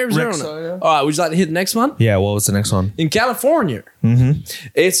 Rex- Arizona. Rexona. All right, would you like to hit the next one? Yeah. What was the next one? In California,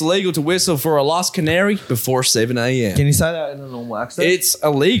 it's legal to whistle for a lost canary before 7 a.m. Can you say that in a normal accent? It's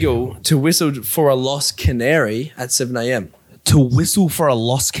illegal to whistle for a lost canary at 7 a.m. To whistle for a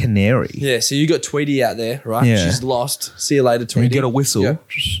lost canary. Yeah, so you got Tweety out there, right? Yeah. She's lost. See you later, And Tweety. you get a whistle. Yeah.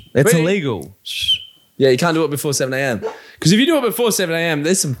 It's Tweety. illegal. Yeah, you can't do it before 7 a.m. Because if you do it before 7 a.m.,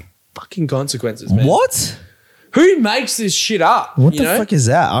 there's some fucking consequences, man. What? Who makes this shit up? What you the know? fuck is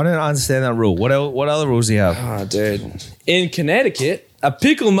that? I don't understand that rule. What other rules do you have? Oh, dude. In Connecticut, a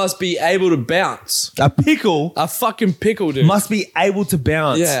pickle must be able to bounce. A pickle A fucking pickle, dude. must be able to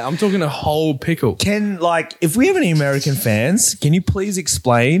bounce. Yeah, I'm talking a whole pickle. Can, like, if we have any American fans, can you please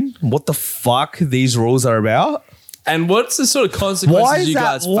explain what the fuck these rules are about? And what's the sort of consequences you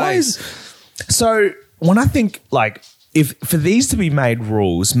guys face? So when I think, like, if for these to be made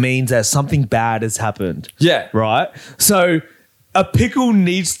rules means that something bad has happened. Yeah. Right? So a pickle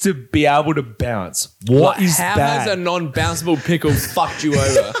needs to be able to bounce. What Like, is how bad? has a non-bounceable pickle fucked you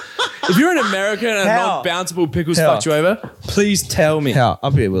over? If you're an American and a How? non-bounceable pickle's How? fucked you over, please tell me How?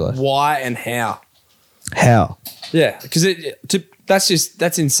 Up here, Willow. why and how. How? Yeah, because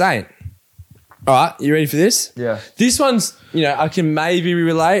that's insane. All right, you ready for this? Yeah. This one's, I can maybe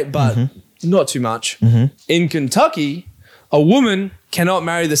relate, but not too much. In Kentucky, a woman cannot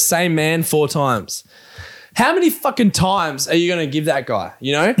marry the same man 4 times. How many fucking times are you going to give that guy?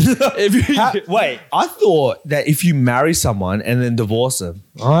 If you, Wait, I thought that if you marry someone and then divorce them,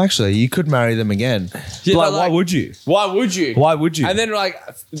 actually, you could marry them again. Yeah, like, but, why would you? Why would you? Why would you? And then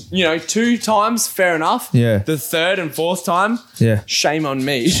 2 times, fair enough. Yeah. The 3rd and 4th time, Yeah. shame on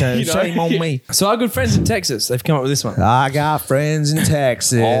me. Shame on me. So our good friends in Texas, they've come up with this one. I got friends in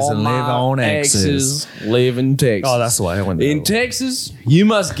Texas All and live my on exes. live in Texas. Oh, that's the way I went. In Texas, you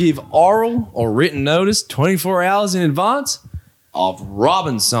must give oral or written notice 24 hours in advance of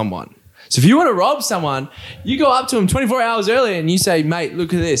robbing someone. So if you want to rob someone, you go up to them 24 hours earlier and you say, mate,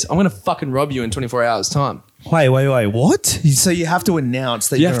 look at this. I'm going to fucking rob you in 24 hours time. Wait, what? So you have to announce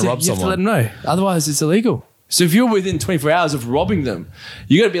that you're going to rob you have to let someone? them know. Otherwise, it's illegal. So if you're within 24 hours of robbing them,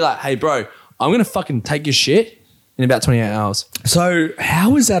 you got to be like, hey, bro, I'm going to fucking take your shit in about 28 hours. So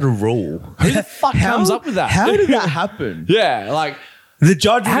how is that a rule? Who the fuck comes up with that? How did that happen? Yeah, like, The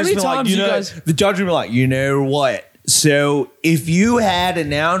judge How would many just be like, times you guys- the judge would be like, you know what? So if you had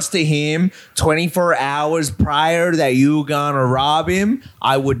announced to him 24 hours prior that you were gonna rob him,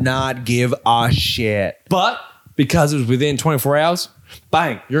 I would not give a shit. but because it was within 24 hours,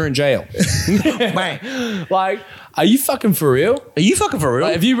 bang, you're in jail. Man, Like, are you fucking for real? are you fucking for real?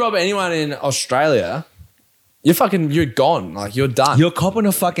 Like, if you rob anyone in Australia, you're gone. Like, you're done. You're copping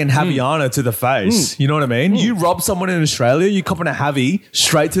a fucking Haviana to the face. You know what I mean? You rob someone in Australia, you copping a Havi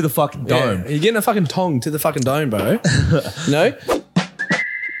straight to the fucking dome. Yeah, you're getting a fucking tong to the fucking dome, bro. No?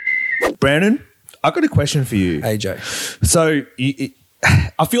 Brandon, I got a question for you. AJ. So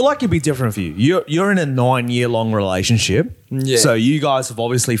I feel like it'd be different for you. You're in a 9-year-long relationship. Yeah. So you guys have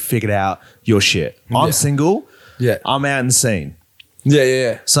obviously figured out your shit. I'm Yeah. single. Yeah. I'm out in the scene.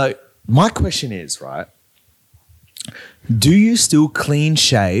 Yeah. So my question is, right? Do you still clean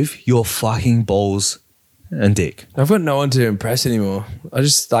shave your fucking balls and dick? I've got no one to impress anymore.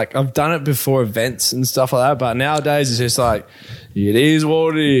 I've done it before events and stuff like that, but nowadays it's just like, it is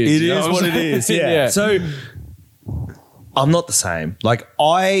what it is. It You know is I'm what it saying? is. Yeah. So I'm not the same. Like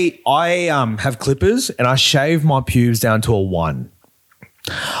I have clippers and I shave my pubes down to a 1.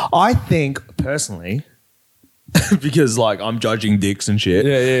 I think personally, because like I'm judging dicks and shit.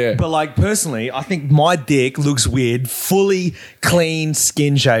 Yeah. But like personally, I think my dick looks weird, fully clean,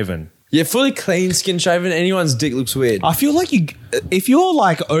 skin shaven. Yeah, fully clean, skin shaven, anyone's dick looks weird. I feel like if you're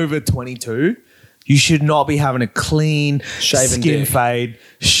like over 22, you should not be having a clean, Shaven skin dick. fade,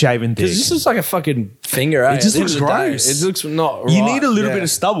 shaven dick. Because this looks like a fucking finger, eh? It just At the end looks of the day, gross. It looks not right. You need a little Yeah. bit of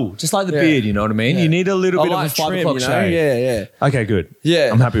stubble, just like the Yeah. beard. You know what I mean? Yeah. You need a little I bit like of a 5 trim, o'clock you know? shave. Yeah. Okay, good. Yeah.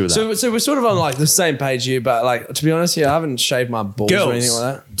 I'm happy with that. So we're sort of on like the same page here, but like to be honest, I haven't shaved my balls or anything Girls,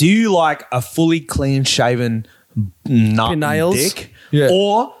 like that. do you like a fully clean shaven nut Nails? dick, Yeah.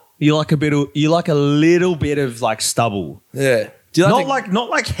 or you like a little bit of like stubble? Yeah. Do you Not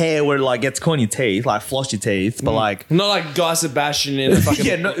like hair where it like gets caught in your teeth, like floss your teeth, but like not like Guy Sebastian in a fucking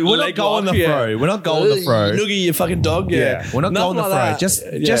we're not leg going lock, the fro. We're not going the fro. Look at your fucking dog. Yeah, We're not going Nothing the like fro.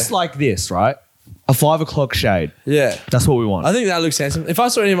 that. Just like this, right? A 5 o'clock shade. yeah. That's what we want. I think that looks handsome. If I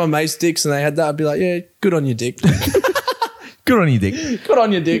saw any of my mates' dicks and they had that, I'd be like, yeah, good on your dick. Good on you, Dick. Good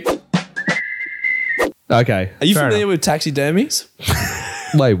on your dick. Okay. Are you fair familiar enough. with taxidermies?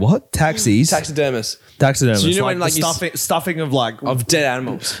 Wait, what? Taxis? Taxidermists Taxidermists. So you know like when, like, the stuffing of like. of dead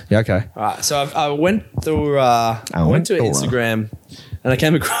animals. Yeah, okay. All right, so I went through. I went to Instagram, and I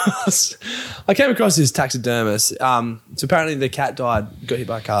came across this taxidermist. So apparently the cat died, got hit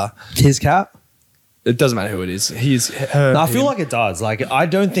by a car. His cat? It doesn't matter who it is. He's her. No, I feel him. like it does. Like, I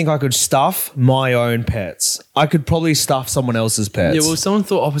don't think I could stuff my own pets. I could probably stuff someone else's pets. Yeah, well, someone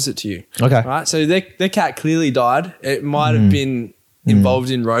thought opposite to you. Okay. Right, so their cat clearly died. It might have been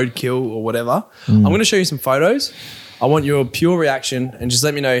involved in roadkill or whatever. I'm going to show you some photos. I want your pure reaction and just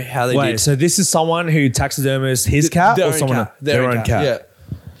let me know how they Wait, did. so this is someone who taxidermist his cat Their or own someone cat. Their own cat.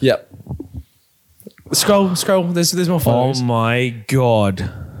 Yeah. Yep. Scroll. There's more Oh photos. my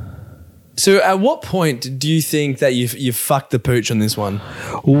God. So at what point do you think that you fucked the pooch on this one?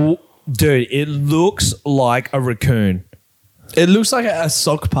 Dude, it looks like a raccoon. It looks like a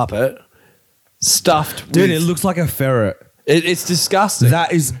sock puppet stuffed. Dude, with, it looks like a ferret. it's disgusting.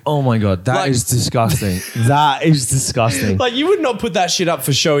 That is, oh my God, that is Like- disgusting. That is disgusting. like you would not put that shit up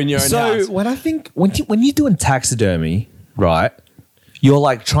for show in your own So house. when I think, when you're doing taxidermy, right? You're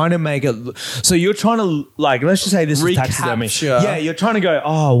like trying to make it. So you're trying to like, let's just say this is taxidermy. Recapture. Yeah, you're trying to go.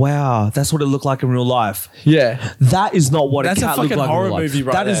 Oh wow, that's what it looked like in real life. Yeah. That is not what That's a a cat fucking looked like in horror real life. movie,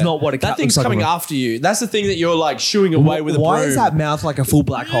 right? That is there. not what a cat That thing's looks like in coming real life. after you. That's the thing that you're like shooing away with a Why broom. is that mouth like a full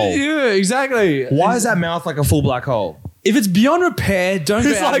black hole? Yeah, exactly. Why is that mouth like a full black hole? If it's beyond repair, don't go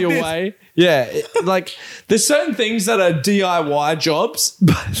It's out of like your this. way. Yeah, like there's certain things that are DIY jobs,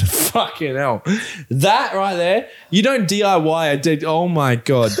 but fucking hell, that right there, you don't DIY a dead. Oh my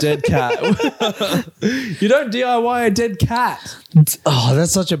God, dead cat. You don't DIY a dead cat. Oh,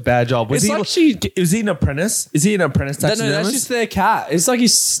 that's such a bad job. Was It's he? like Is he an apprentice? Is he an apprentice No, taxidermist? that's just their cat. It's like he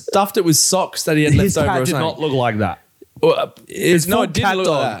stuffed it with socks that he had His left over. cat or did something. not look like that. Well, it's full it didn't cat look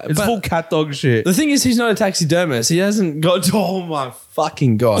dog. like that. It's But full cat dog shit. the thing is, he's not a taxidermist. He hasn't got. Oh my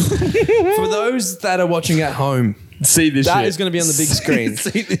fucking God! For those that are watching at home, See this that shit. is going to be on the big screen.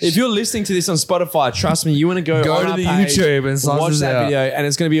 See this If you're listening to this on Spotify, trust me, you want to go Go on to our the page, YouTube and size watch this that out. video, and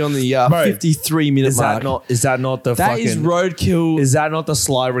it's going to be on the Bro, 53-minute Is mark. that not the That fucking? is roadkill. Is that not the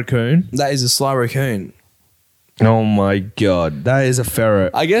sly raccoon? That is a sly raccoon. Oh my God, that is a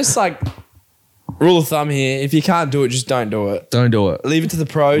ferret. I guess like rule of thumb here: if you can't do it, just don't do it. Don't do it. Leave it to the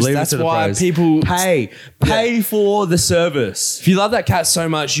pros. Leave it That's to the why pros. people Pay for the service. If you love that cat so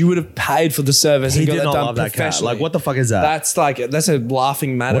much, you would have paid for the service He and got did that not done love that cat. professionally. Like, what the fuck is that? That's a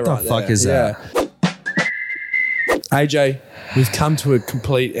laughing matter. What the right fuck there. is that? Yeah. AJ, we've come to a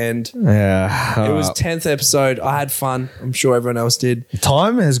complete end. Yeah, It was 10th episode. I had fun. I'm sure everyone else did.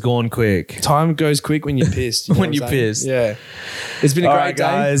 time has gone quick. Time goes quick when you're pissed. You know When what I'm you're saying? pissed. Yeah. It's been a All great right, day.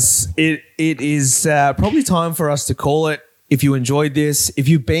 guys. It is probably time for us to call it. If you enjoyed this, if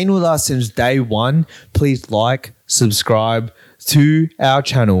you've been with us since day one, please like, subscribe to our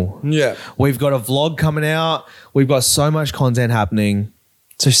channel. Yeah. We've got a vlog coming out. We've got so much content happening.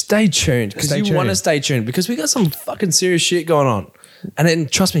 So stay tuned because Stay you want to tuned. stay tuned because we got some fucking serious shit going on. And then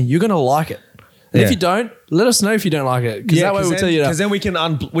trust me, you're going to like it. And Yeah. if you don't, let us know if you don't like it because that way we'll tell you. Because then we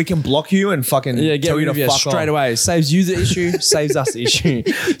can block you and fucking Yeah, get tell rid you of to you fuck straight off. away. Saves you the issue, saves us the issue.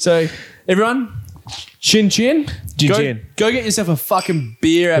 So, everyone, chin. Chin, go, chin. Go get yourself a fucking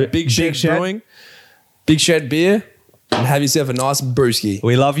beer at Big Shed Shed. Brewing. Big Shed Beer. And have yourself a nice brewski.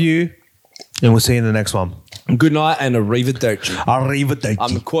 We love you, and we'll see you in the next one. Good night and arrivederci. Arrivederci.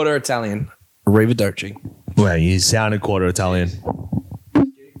 I'm a quarter Italian. Arrivederci. Well, you sounded quarter Italian.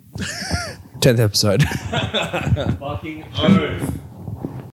 10th episode. Fucking oath.